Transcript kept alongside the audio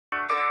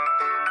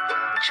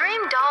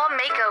Dream Doll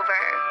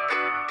Makeover.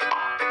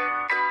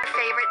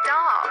 Favorite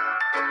doll?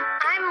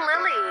 I'm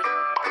Lily.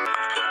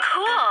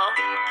 Cool.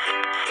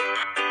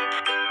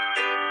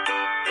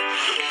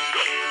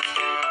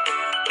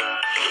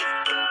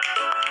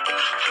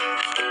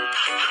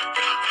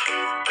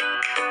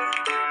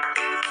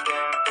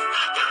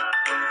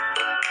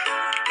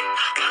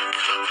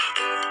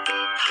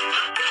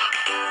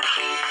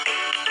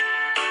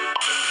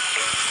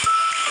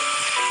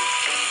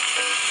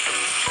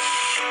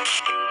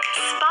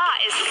 Spa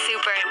is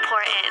super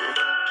important.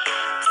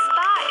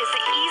 Spa is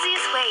the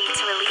easiest way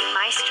to relieve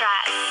my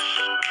stress.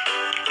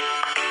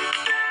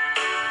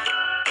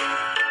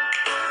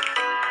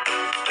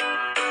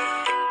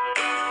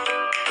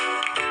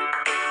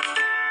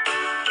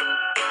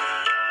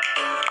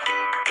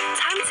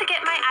 Time to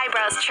get my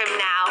eyebrows trimmed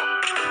now.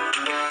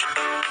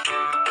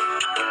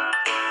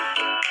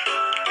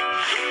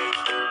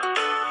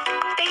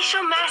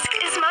 Facial mask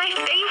is my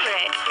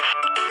favorite.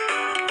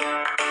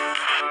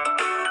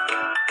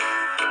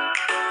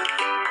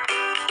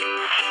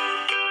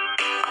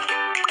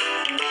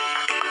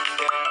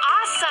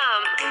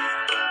 Awesome!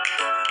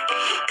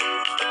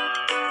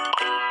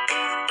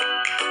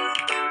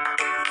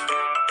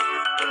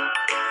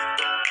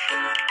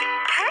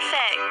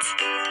 Perfect!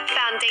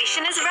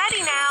 Foundation is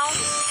ready now.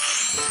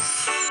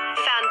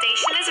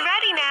 Foundation is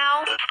ready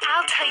now.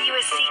 I'll tell you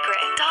a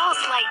secret. Dolls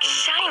like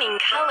shining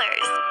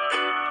colors.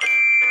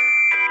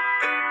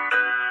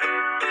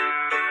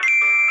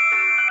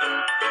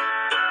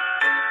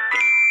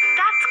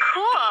 That's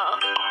cool.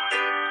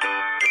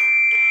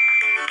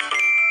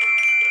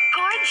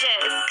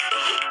 Gorgeous.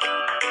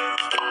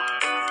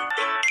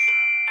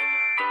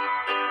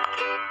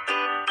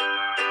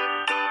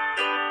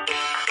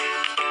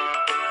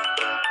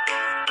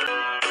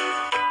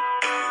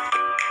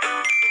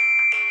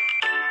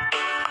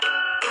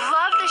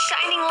 Love the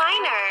shining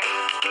liner.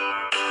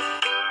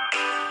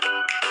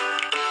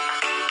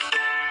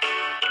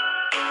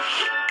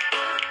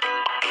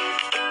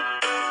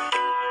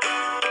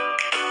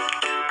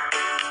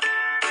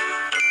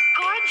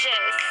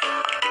 Gorgeous.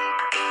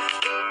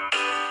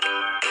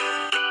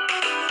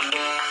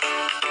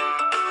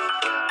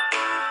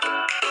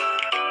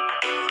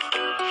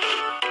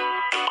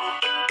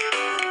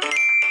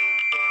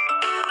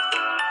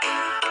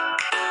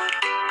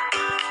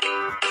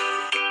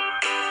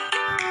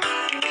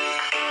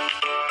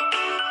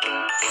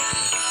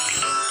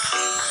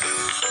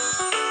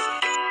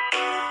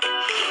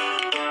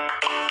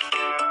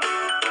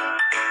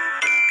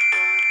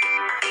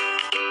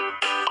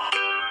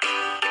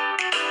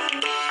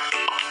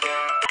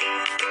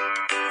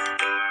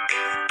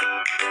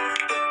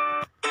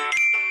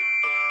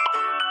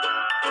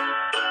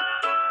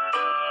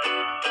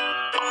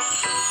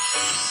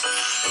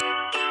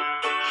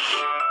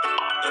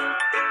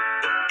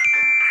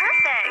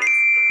 Perfect.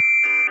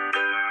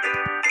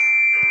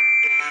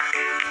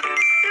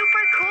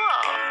 Super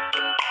cool.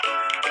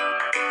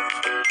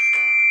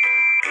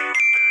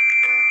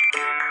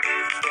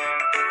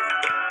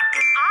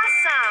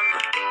 Awesome.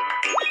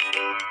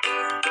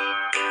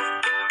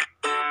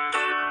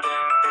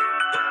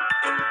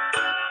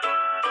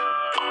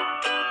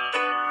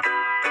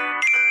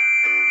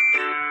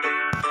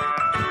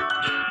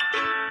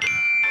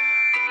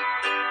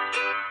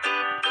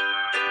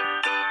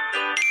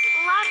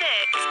 Love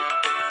it.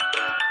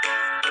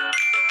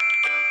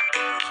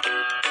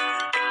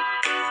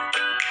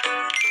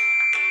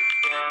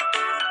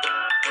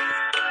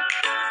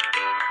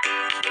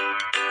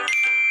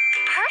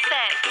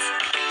 Perfect.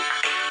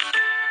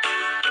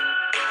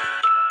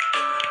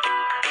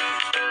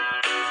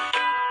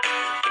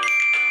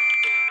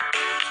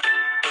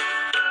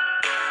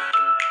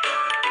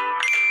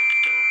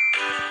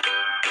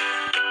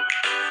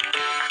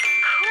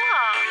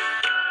 Cool.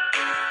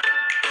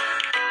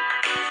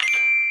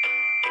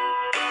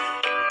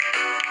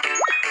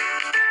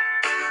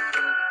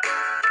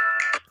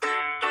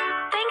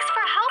 Thanks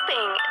for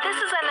helping. This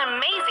is an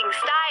amazing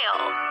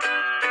style.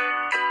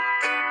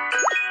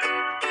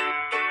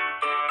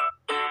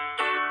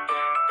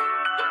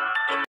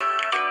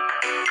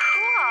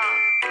 Cool.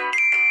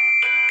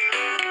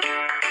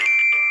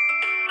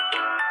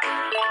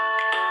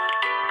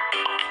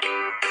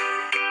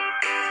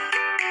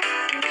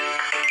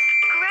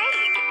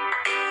 Great.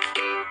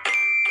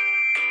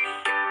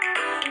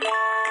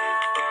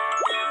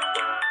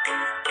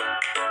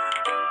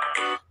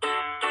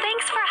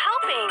 Thanks for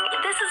helping.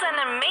 This is an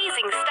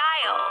amazing style.